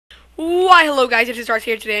Why, hello guys, it's Darth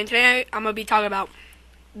here today, and today I'm going to be talking about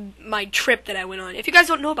my trip that I went on. If you guys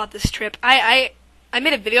don't know about this trip, I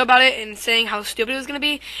made a video about it and saying how stupid it was going to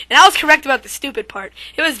be, and I was correct about the stupid part.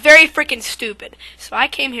 It was very freaking stupid. So I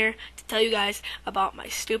came here to tell you guys about my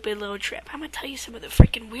stupid little trip. I'm going to tell you some of the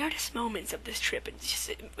freaking weirdest moments of this trip. It's just,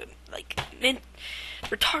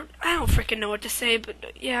 retarded. I don't freaking know what to say, but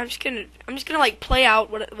yeah, I'm just gonna like play out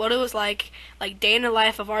what it was like day in the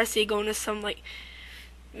life of RC going to some like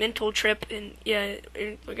mental trip, and yeah,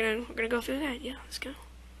 we're gonna go through that. Yeah, let's go.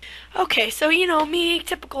 Okay, so you know me,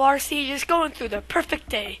 typical RC, just going through the perfect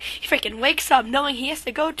day. He freaking wakes up knowing he has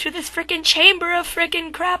to go to this freaking chamber of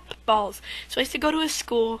freaking crap balls. So he has to go to his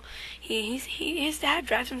school. His dad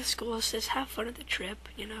drives him to school, says have fun at the trip,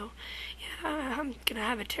 you know. Yeah, I'm gonna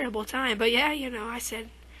have a terrible time, but yeah, you know, I said,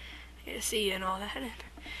 yeah, see you and all that.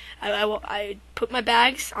 I put my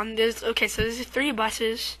bags on this. Okay, so there's 3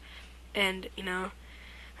 buses, and you know,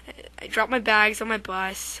 I dropped my bags on my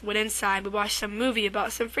bus, went inside, we watched some movie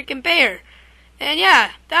about some freaking bear. And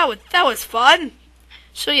yeah, that was fun.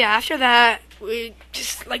 So yeah, after that, we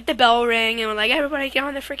just like the bell rang and we're like, everybody get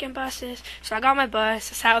on the freaking buses. So I got on my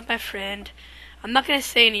bus, I sat with my friend. I'm not gonna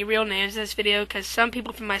say any real names in this video because some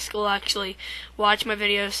people from my school actually watch my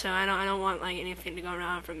videos, so I don't want like anything to go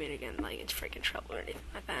around from me again, like it's freaking trouble or anything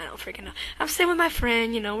like that. I don't freaking know. I'm sitting with my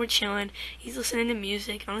friend, you know, we're chilling. He's listening to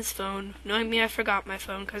music on his phone. Knowing me, I forgot my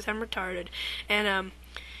phone because I'm retarded. And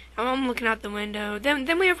I'm looking out the window.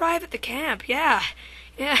 Then we arrive at the camp. Yeah,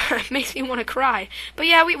 it makes me want to cry. But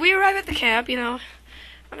yeah, we arrive at the camp. You know.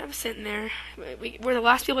 I'm sitting there. We're the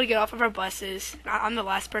last people to get off of our buses. I'm the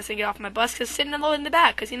last person to get off my bus because sitting alone in the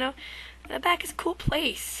back. Because, you know, the back is a cool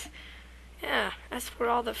place. Yeah, that's where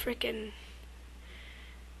all the freaking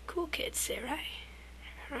cool kids sit,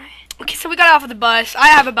 right? Okay, so we got off of the bus. I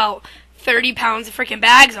have about 30 pounds of freaking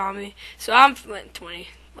bags on me. So I'm like 20.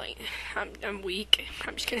 Like, I'm weak.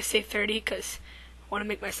 I'm just going to say 30 because want to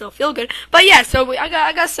make myself feel good. But yeah, so I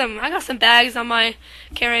got some bags on my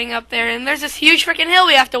carrying up there, and there's this huge freaking hill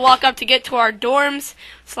we have to walk up to get to our dorms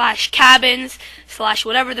 / cabins /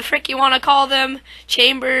 whatever the frick you want to call them,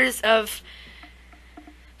 chambers of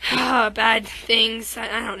bad things.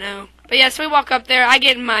 I don't know. But yeah, so we walk up there. I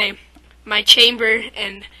get in my chamber,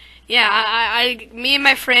 and yeah, me and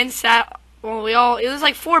my friends sat. Well, it was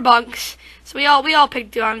like 4 bunks. So we all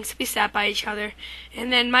picked bunks. We sat by each other,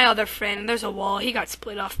 and then my other friend, there's a wall. He got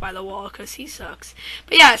split off by the wall because he sucks.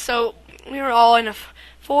 But yeah, so we were all in a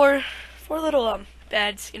four little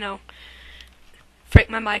beds. You know, frick,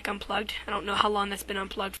 my mic unplugged. I don't know how long that's been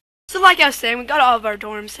unplugged. So like I was saying, we got all of our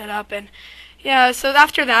dorms set up, and yeah. So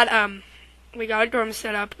after that, we got our dorms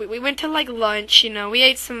set up. We went to like lunch. You know, we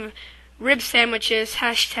ate some rib sandwiches. #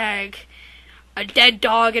 a dead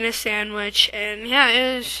dog in a sandwich, and yeah,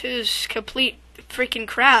 it was complete freaking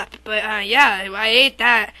crap. But yeah, I ate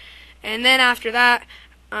that, and then after that,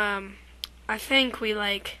 I think we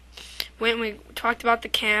like went and we talked about the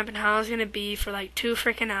camp and how it was gonna be for like 2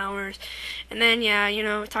 freaking hours, and then yeah, you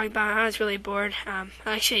know, talking about how I was really bored. I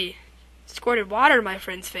actually squirted water in my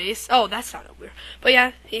friend's face. Oh, that sounded weird, but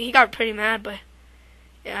yeah, he got pretty mad. But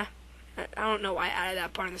yeah, I don't know why I added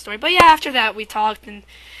that part in the story. But yeah, after that we talked, and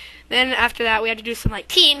then after that we had to do some like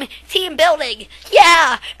team building,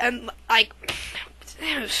 yeah, and like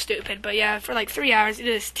it was stupid, but yeah, for like 3 hours it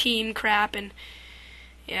is team crap, and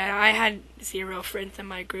yeah, I had 0 friends in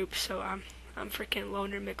my group, so I'm freaking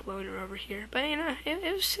loner McLoner over here. But you know,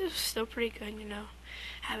 it was still pretty good, you know,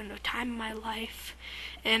 having no time in my life,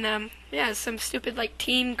 and yeah, some stupid like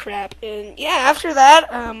team crap, and yeah, after that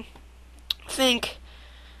I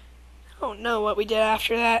don't know what we did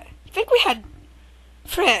after that. I think we had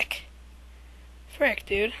Frick,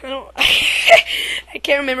 dude. I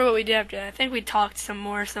can't remember what we did after that. I think we talked some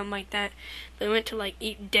more or something like that. Then we went to like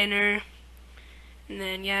eat dinner, and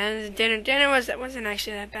then yeah, dinner wasn't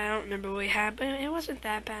actually that bad. I don't remember what we had, but it wasn't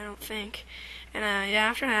that bad, I don't think. And yeah,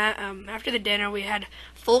 after that, after the dinner, we had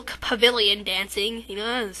folk pavilion dancing. You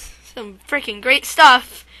know, it was some freaking great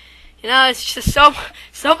stuff. You know, it's just so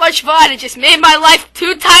much fun. It just made my life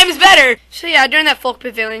 2 times better. So yeah, during that folk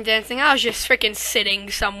pavilion dancing, I was just freaking sitting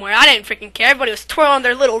somewhere. I didn't freaking care. Everybody was twirling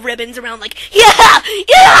their little ribbons around like, yeah!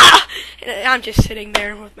 And I'm just sitting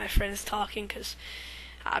there with my friends talking because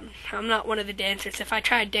I'm not one of the dancers. If I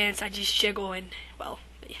try to dance, I just jiggle, and well,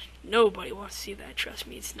 nobody wants to see that. Trust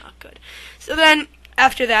me, it's not good. So then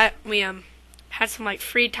after that, we had some like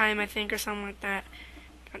free time, I think, or something like that.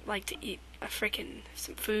 I'd like to eat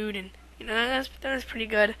some food, and you know, that was pretty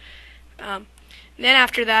good. And then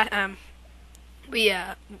after that, we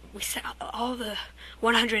sat, all the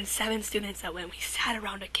 107 students that went, we sat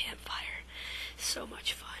around a campfire. So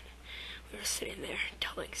much fun. We were sitting there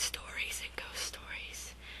telling stories.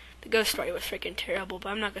 ghost story was freaking terrible, but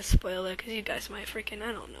I'm not gonna spoil it because you guys might freaking,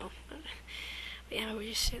 I don't know. But yeah, we were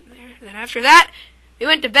just sitting there. And then after that, we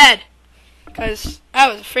went to bed because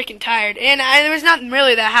I was freaking tired, and there was nothing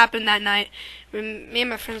really that happened that night. Me and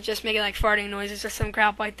my friends just making like farting noises or some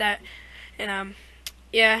crap like that, and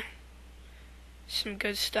yeah, some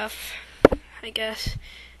good stuff, I guess.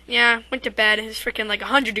 Yeah, went to bed. It was freaking like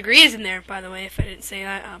 100 degrees in there, by the way, if I didn't say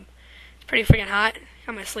that. It's pretty freaking hot.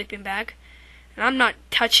 Got my sleeping bag. And I'm not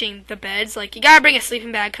touching the beds. Like, you gotta bring a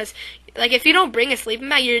sleeping bag, because, like, if you don't bring a sleeping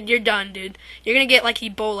bag, you're done, dude. You're gonna get, like,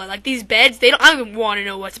 Ebola. Like, these beds, I don't even want to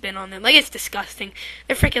know what's been on them. Like, it's disgusting.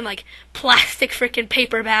 They're freaking, like, plastic freaking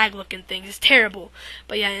paper bag looking things. It's terrible.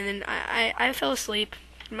 But, yeah, and then I fell asleep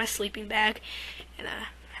in my sleeping bag, and,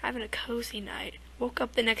 having a cozy night. Woke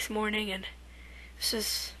up the next morning, and this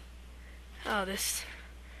is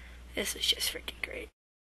just freaking great.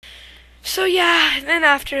 So yeah, then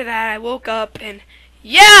after that I woke up and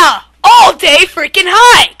yeah, all day freaking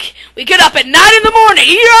hike. We get up at 9 in the morning,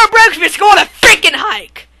 eat our breakfast, go on a freaking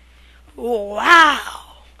hike.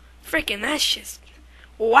 Wow, freaking that's just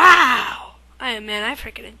wow. I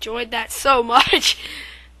freaking enjoyed that so much.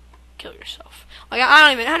 Kill yourself. Like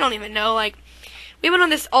I don't even know. Like we went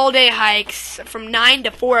on this all day hikes from 9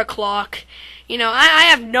 to 4 o'clock. You know, I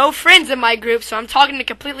have no friends in my group, so I'm talking to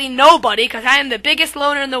completely nobody because I am the biggest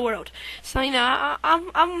loner in the world. So, you know,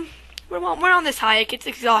 we're on this hike. It's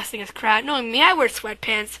exhausting as crap. Knowing me, I wear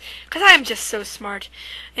sweatpants because I am just so smart.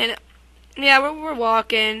 And, yeah, we're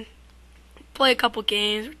walking, play a couple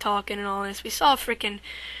games, we're talking and all this. We saw a freaking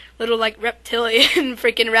little, like, reptilian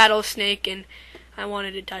freaking rattlesnake, and I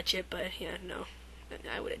wanted to touch it, but, yeah, no,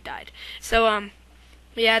 I would have died. So,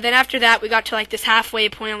 yeah, then after that, we got to, like, this halfway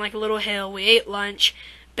point on, like, a little hill. We ate lunch.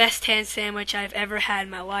 Best ham sandwich I've ever had in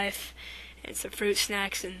my life. And some fruit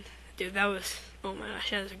snacks. And, dude, that was, oh my gosh,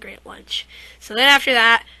 that was a great lunch. So then after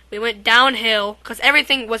that, we went downhill. Because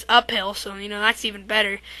everything was uphill, so, you know, that's even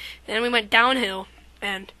better. Then we went downhill.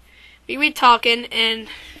 And we were talking, and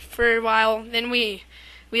for a while, then we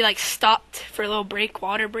like, stopped for a little break,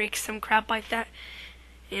 water break, some crap like that.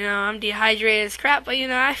 You know, I'm dehydrated as crap, but, you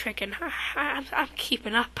know, I'm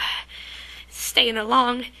keeping up, staying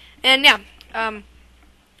along. And, yeah, I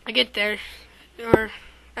get there, or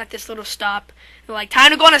at this little stop. They're like,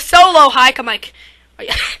 time to go on a solo hike. I'm like,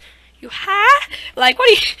 you high? Like,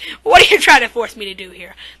 what are you trying to force me to do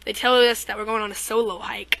here? They tell us that we're going on a solo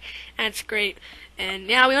hike, and it's great. And,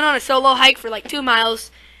 yeah, we went on a solo hike for, like, 2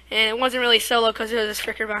 miles. And it wasn't really solo because there was this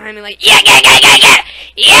fricker behind me like, yeah,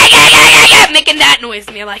 making that noise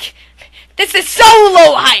to me. I'm like, this is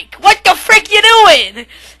solo hike. What the frick you doing?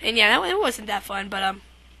 And yeah, it wasn't that fun, but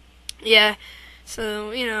yeah.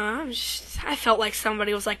 So, you know, I felt like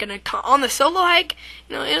somebody was like on the solo hike.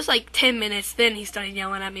 You know, it was like 10 minutes. Then he started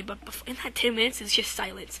yelling at me, but in that 10 minutes, it's just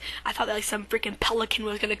silence. I thought that like some freaking pelican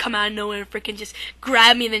was gonna come out of nowhere and freaking just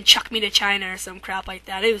grab me and then chuck me to China or some crap like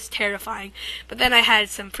that. It was terrifying. But then I had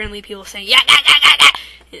some friendly people saying, yeah.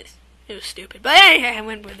 It was stupid, but I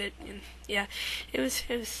went with it, and yeah, it was,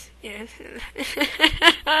 yeah.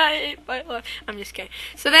 But I'm just kidding.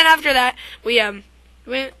 So then after that,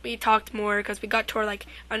 we talked more because we got to our, like,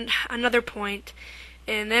 another point,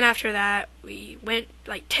 and then after that, we went,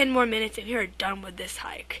 like, 10 more minutes, and we were done with this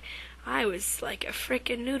hike. I was like a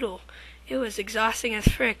frickin' noodle. It was exhausting as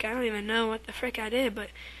frick. I don't even know what the frick I did, but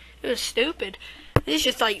it was stupid. It's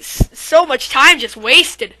just, like, so much time just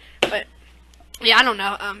wasted, but yeah, I don't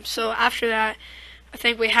know. So after that, I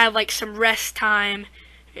think we had, like, some rest time,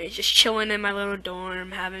 just chilling in my little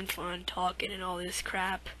dorm, having fun, talking, and all this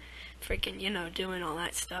crap. Freaking, you know, doing all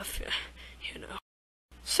that stuff, you know.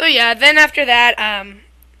 So yeah, then after that, I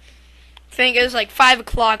think it was like 5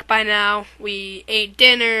 o'clock by now. We ate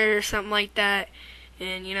dinner or something like that,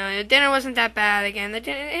 and you know, the dinner wasn't that bad. Again,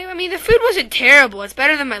 the food wasn't terrible. It's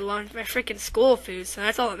better than my lunch, my freaking school food, so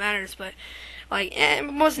that's all that matters. But like,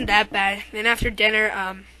 it wasn't that bad. Then after dinner,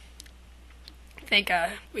 I think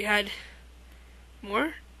we had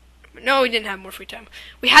more. No, we didn't have more free time.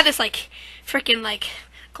 We had this like freaking like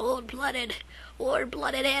cold-blooded,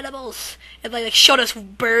 war-blooded animals, and like showed us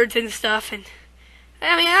birds and stuff, and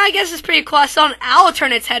I mean, I guess it's pretty cool. I saw an owl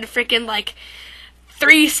turn its head freaking like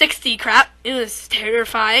 360 crap. It was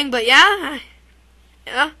terrifying, but yeah,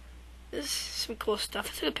 there's some cool stuff.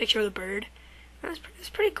 I took a picture of the bird. It's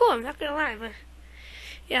pretty cool, I'm not gonna lie, but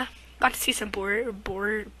yeah, got to see some birds.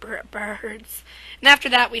 And after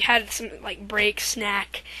that, we had some like break,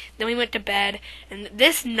 snack. Then we went to bed, and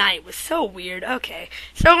this night was so weird. Okay,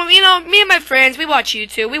 so you know, me and my friends, we watch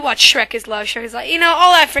YouTube. We watch Shrek is Love, Shrek is Like, you know,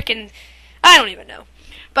 all that freaking, I don't even know.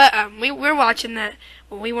 But we're watching that.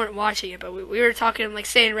 well, we weren't watching it, but we were talking, like,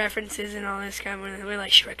 saying references and all this kind of, we were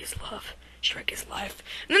like, Shrek is love, Shrek is life.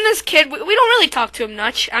 And then this kid, we don't really talk to him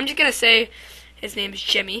much. I'm just gonna say his name is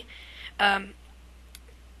Jimmy.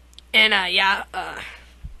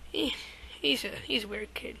 He's a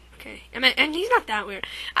weird kid. Okay, and he's not that weird.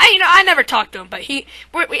 I never talked to him, but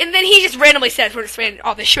and then he just randomly says, we're just saying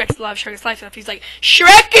all the Shrek's love, Shrek is life stuff. He's like,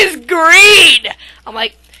 Shrek is green! I'm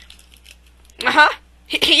like,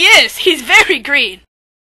 he is. He's very green.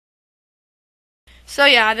 So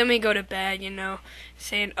yeah, then we go to bed,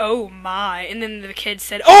 saying, oh my, and then the kid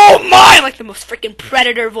said, oh my, like the most freaking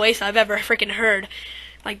predator voice I've ever freaking heard.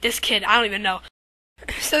 Like this kid, I don't even know.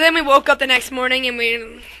 So then we woke up the next morning, and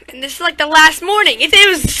this is like the last morning. It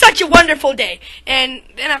was such a wonderful day. And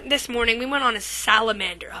then this morning, we went on a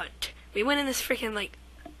salamander hunt. We went in this freaking, like,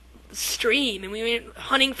 stream, and we went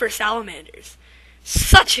hunting for salamanders.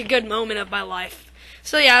 Such a good moment of my life.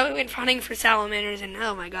 So yeah, we went hunting for salamanders, and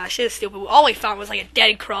oh my gosh, it was stupid. All we found was like a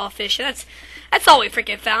dead crawfish, and that's all we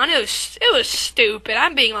freaking found. It was stupid.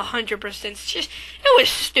 I'm being 100%. It was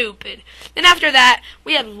stupid. Then after that,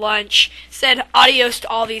 we had lunch. Said adios to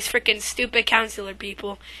all these freaking stupid counselor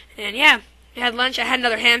people, and yeah, we had lunch. I had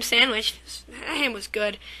another ham sandwich. That ham was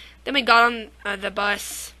good. Then we got on the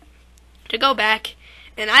bus to go back.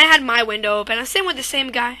 And I had my window open. I was sitting with the same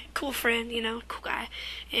guy, cool friend, cool guy.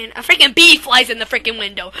 And a freaking bee flies in the freaking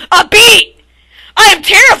window. A bee! I am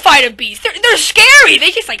terrified of bees. They're scary.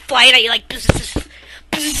 They just like fly at you like. Bzz,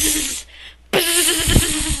 bzz,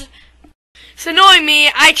 bzz. So knowing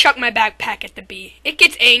me, I chuck my backpack at the bee. It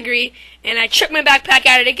gets angry, and I chuck my backpack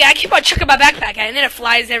at it again. I keep on chucking my backpack at it, and then it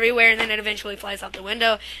flies everywhere, and then it eventually flies out the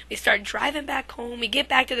window. We start driving back home. We get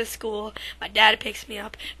back to the school. My dad picks me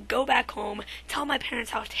up, go back home, tell my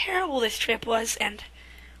parents how terrible this trip was, and,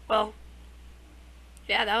 well,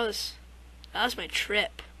 yeah, that was my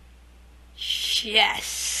trip.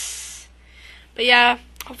 Yes. But yeah,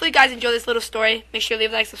 hopefully you guys enjoy this little story. Make sure you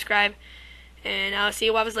leave a like, subscribe, and I'll see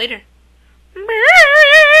you WaVaS later.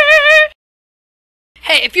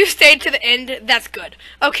 Hey, if you stayed to the end, that's good.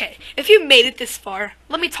 Okay, if you made it this far,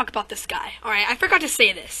 let me talk about this guy. Alright, I forgot to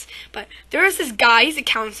say this, but there is this guy, he's a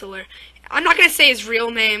counselor. I'm not gonna say his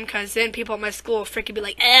real name, because then people at my school will freaking be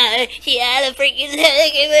like, he had a freaking...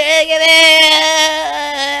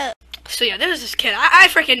 So yeah, there's this kid. I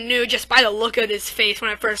freaking knew just by the look of his face when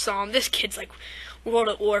I first saw him, this kid's like World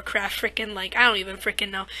of Warcraft freaking, like, I don't even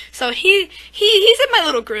freaking know. So he's in my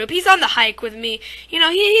little group. He's on the hike with me. He's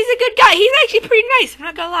a good guy. He's actually pretty nice, I'm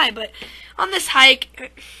not gonna lie, but on this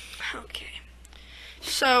hike, okay.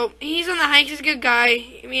 So he's on the hike, he's a good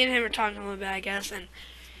guy. Me and him are talking a little bit, I guess, and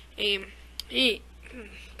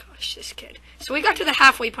gosh, this kid. So we got to the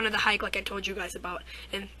halfway point of the hike, like I told you guys about,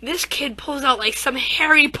 and this kid pulls out like some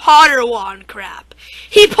Harry Potter wand crap.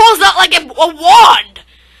 He pulls out like a wand!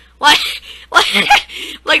 Like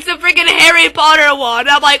some freaking Harry Potter wand.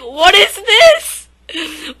 I'm like, what is this?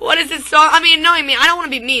 What is this song? I mean, knowing me, I don't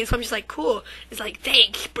want to be mean, so I'm just like, cool. It's like,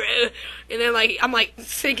 thanks, bro. And then I'm like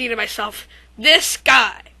thinking to myself, this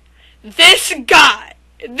kid.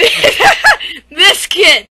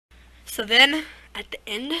 So then, at the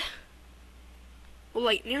end, well,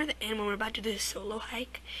 like near the end when we're about to do this solo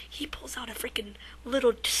hike, he pulls out a freaking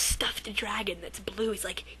little stuffed dragon that's blue. He's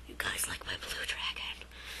like, you guys like my blue dragon?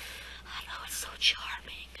 I know, it's so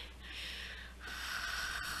charming.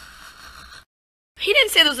 He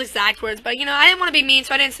didn't say those exact words, but I didn't want to be mean,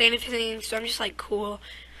 so I didn't say anything. So I'm just like, cool.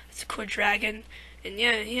 It's a cool dragon. And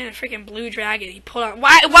yeah, he had a freaking blue dragon. He pulled out.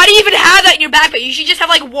 Why do you even have that in your backpack? You should just have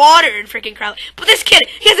like water and freaking crowd. But this kid,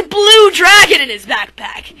 he has a blue dragon in his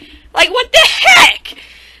backpack. Like, what the heck?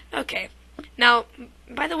 Okay. Now,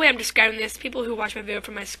 by the way, I'm describing this. People who watch my video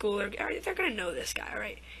from my school they're gonna know this guy,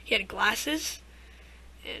 right? He had glasses,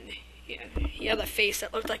 and he had a face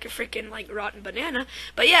that looked like a freaking like rotten banana.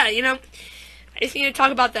 But yeah, I just need to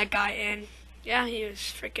talk about that guy, and yeah, he was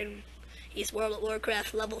freaking. He's World of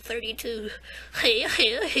Warcraft level 32. So yeah,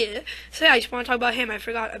 I just want to talk about him. I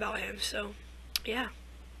forgot about him. So yeah.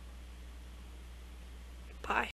 Bye.